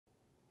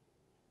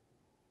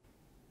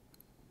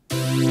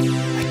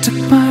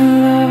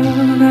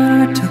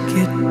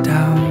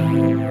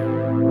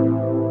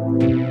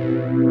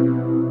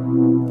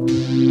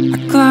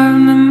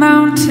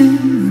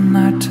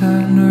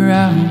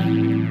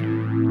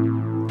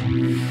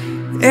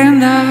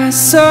And I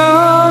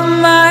saw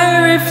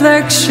my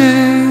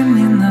reflection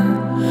in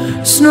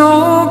the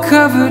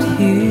snow-covered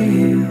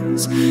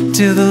hills,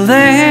 till the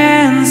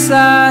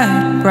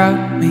landslide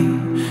brought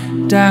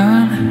me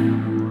down.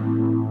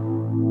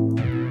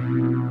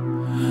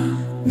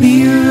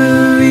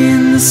 Mirror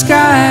in the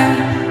sky,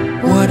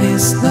 what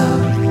is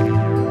love?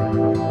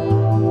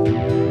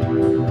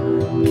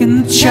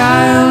 Can the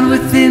child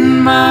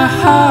within my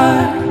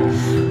heart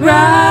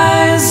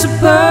rise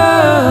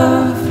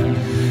above?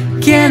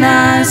 Can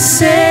I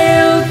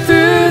sail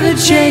through the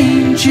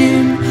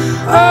changing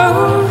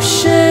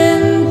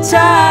ocean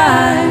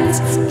tides?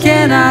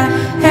 Can I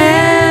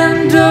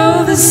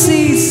handle the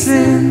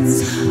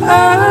seasons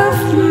of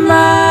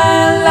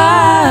my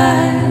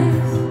life?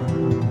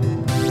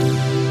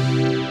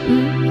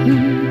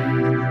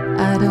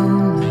 I don't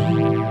know.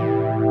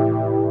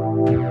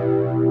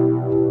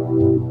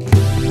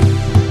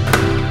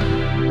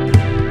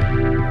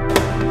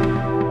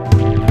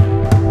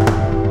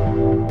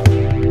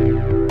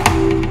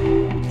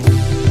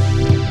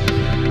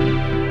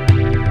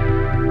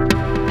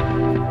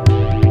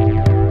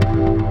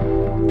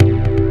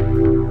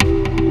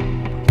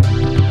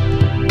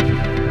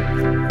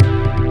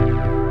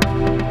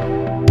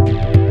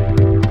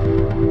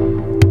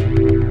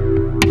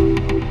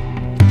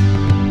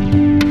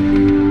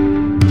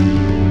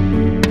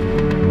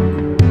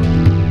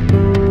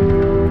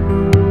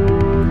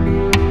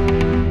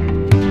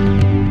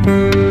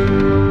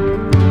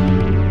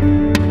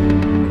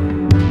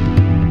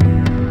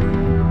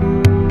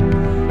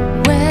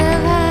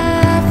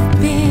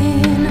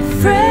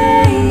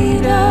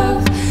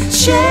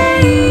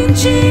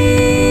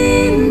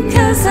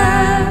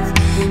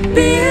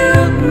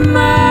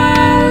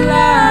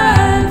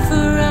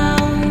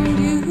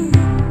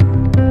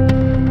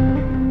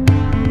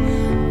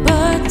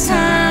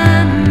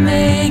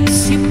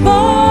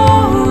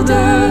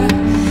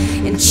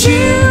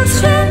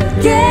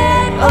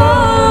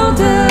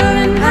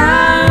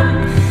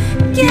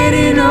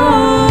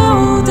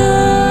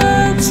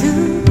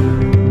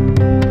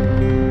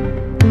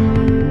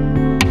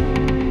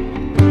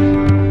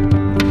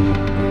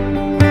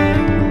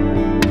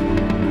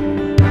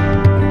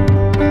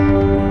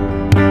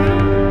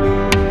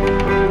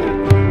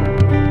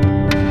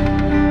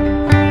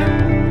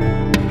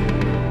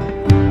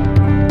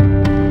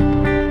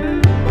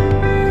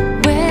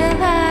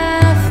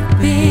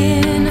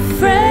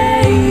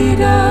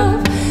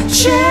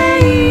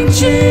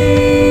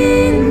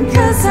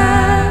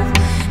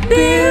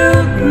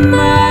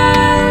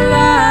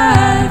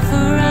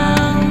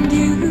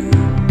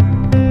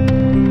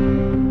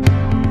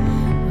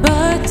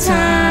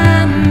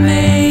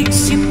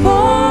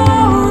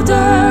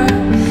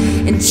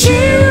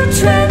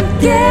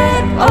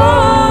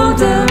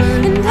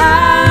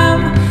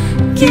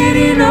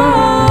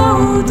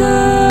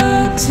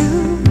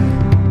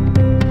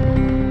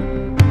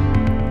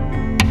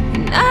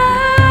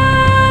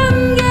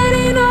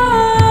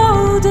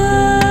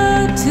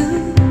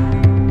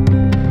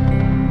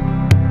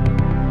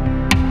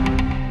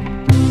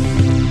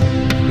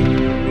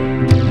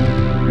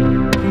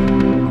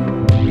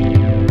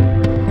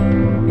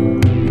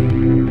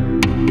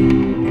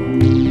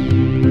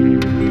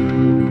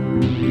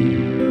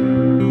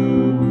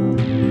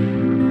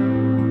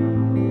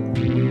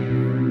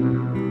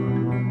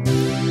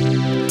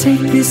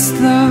 Take this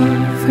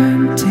love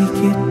and take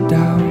it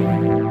down.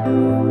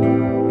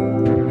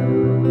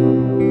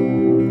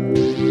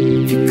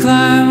 If you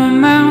climb a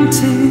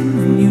mountain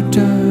and you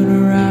turn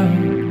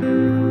around,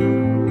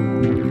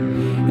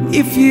 and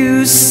if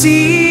you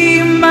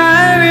see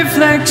my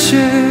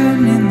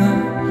reflection in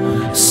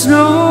the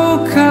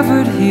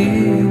snow-covered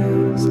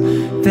hills,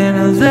 then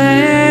a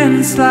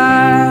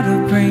landslide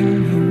will bring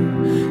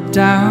you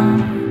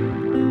down.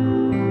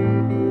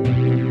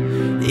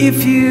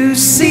 If you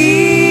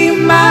see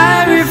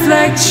my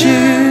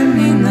reflection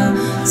in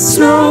the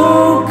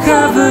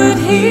snow-covered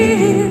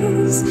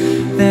hills,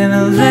 then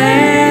a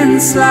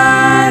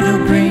landslide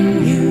will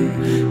bring you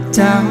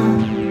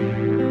down.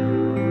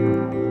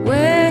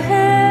 Well,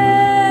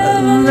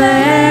 a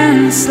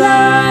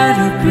landslide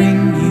will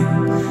bring you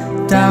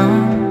down.